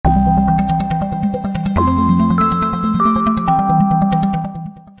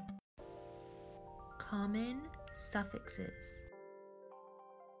suffixes.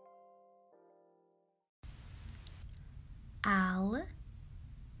 Al,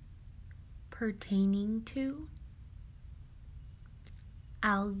 pertaining to.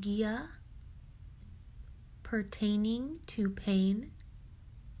 Algia, pertaining to pain.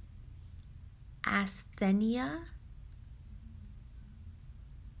 Asthenia,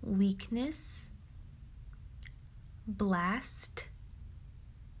 weakness. Blast,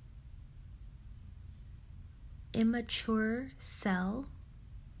 immature cell.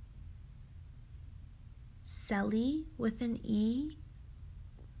 Celli with an E,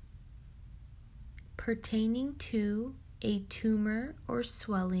 pertaining to a tumor or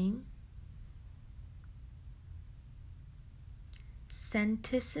swelling.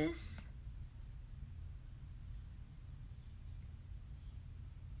 Centesis,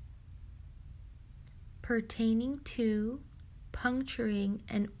 pertaining to puncturing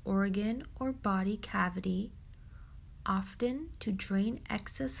an organ or body cavity, often to drain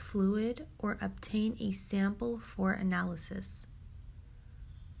excess fluid or obtain a sample for analysis.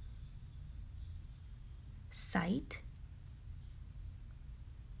 Site,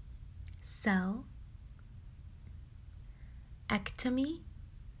 cell. Ectomy,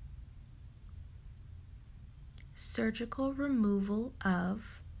 surgical removal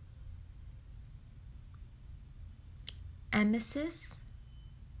of. Emesis,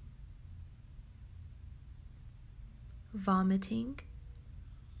 vomiting.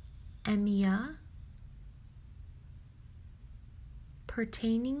 Emia,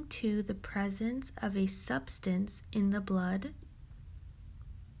 pertaining to the presence of a substance in the blood.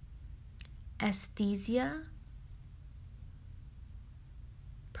 Aesthesia,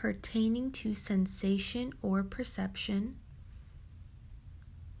 pertaining to sensation or perception.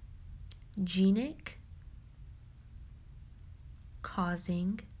 Genic,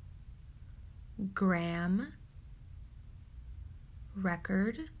 causing. Gram,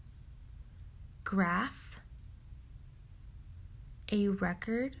 record. Graph, a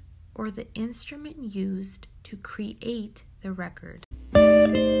record or the instrument used to create the record.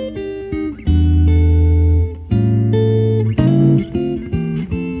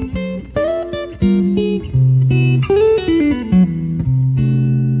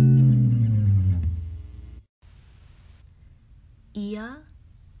 Ia,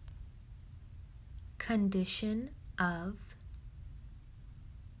 condition of.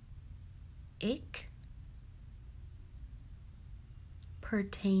 Ick,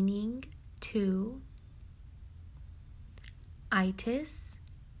 pertaining to. Itis,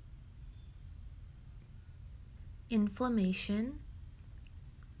 inflammation.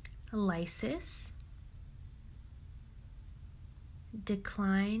 Lysis,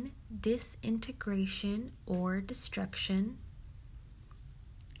 decline, disintegration, or destruction.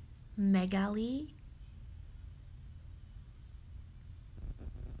 Megaly,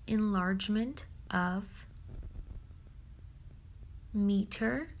 enlargement of.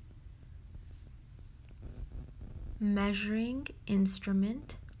 Meter, measuring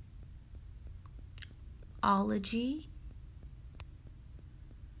instrument. Ology,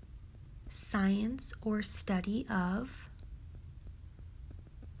 science or study of.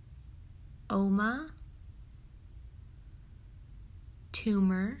 Oma,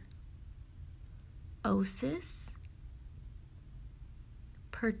 tumor. Osis,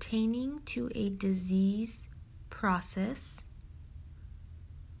 pertaining to a disease process.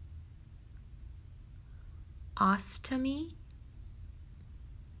 Ostomy,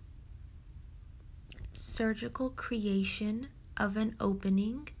 surgical creation of an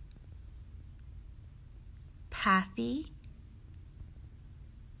opening. Pathy,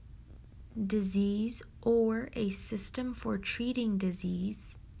 disease or a system for treating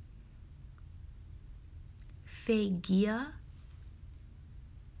disease. Phagia,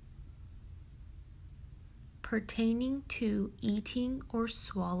 pertaining to eating or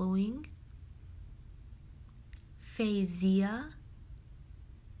swallowing. Phasia,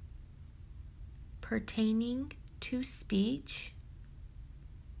 pertaining to speech.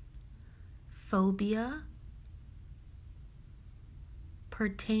 Phobia,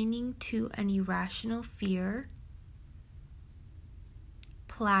 pertaining to an irrational fear.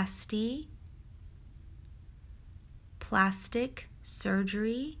 Plasty, plastic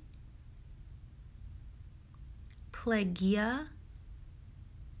surgery. Plagia,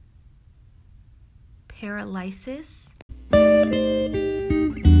 paralysis.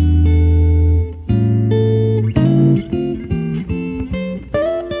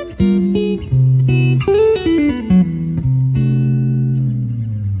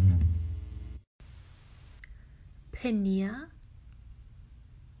 Penia,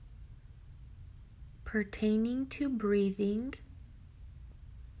 pertaining to breathing,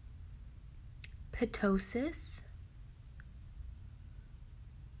 ptosis,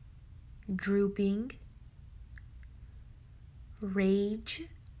 drooping, rage,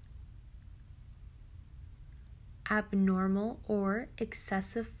 abnormal or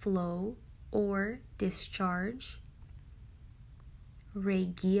excessive flow or discharge,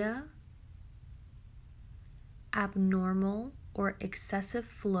 rhagia, abnormal or excessive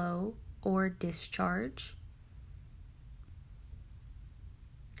flow or discharge,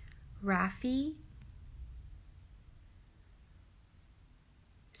 raphe,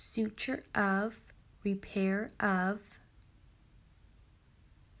 suture of, repair of,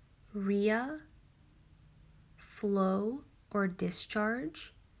 rhea, flow or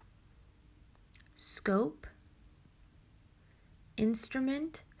discharge, scope,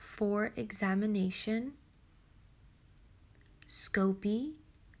 instrument for examination, scopy,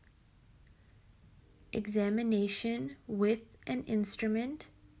 examination with an instrument,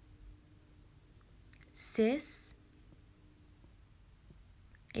 sys,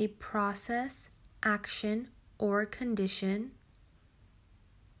 a process, action, or condition,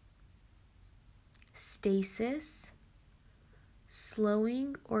 stasis,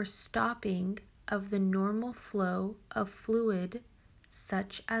 slowing or stopping of the normal flow of fluid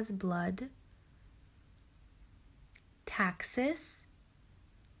such as blood, taxis,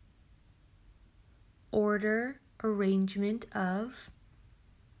 order, arrangement of,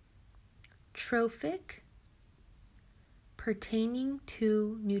 trophic, pertaining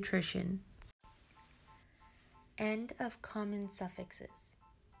to nutrition. End of common suffixes.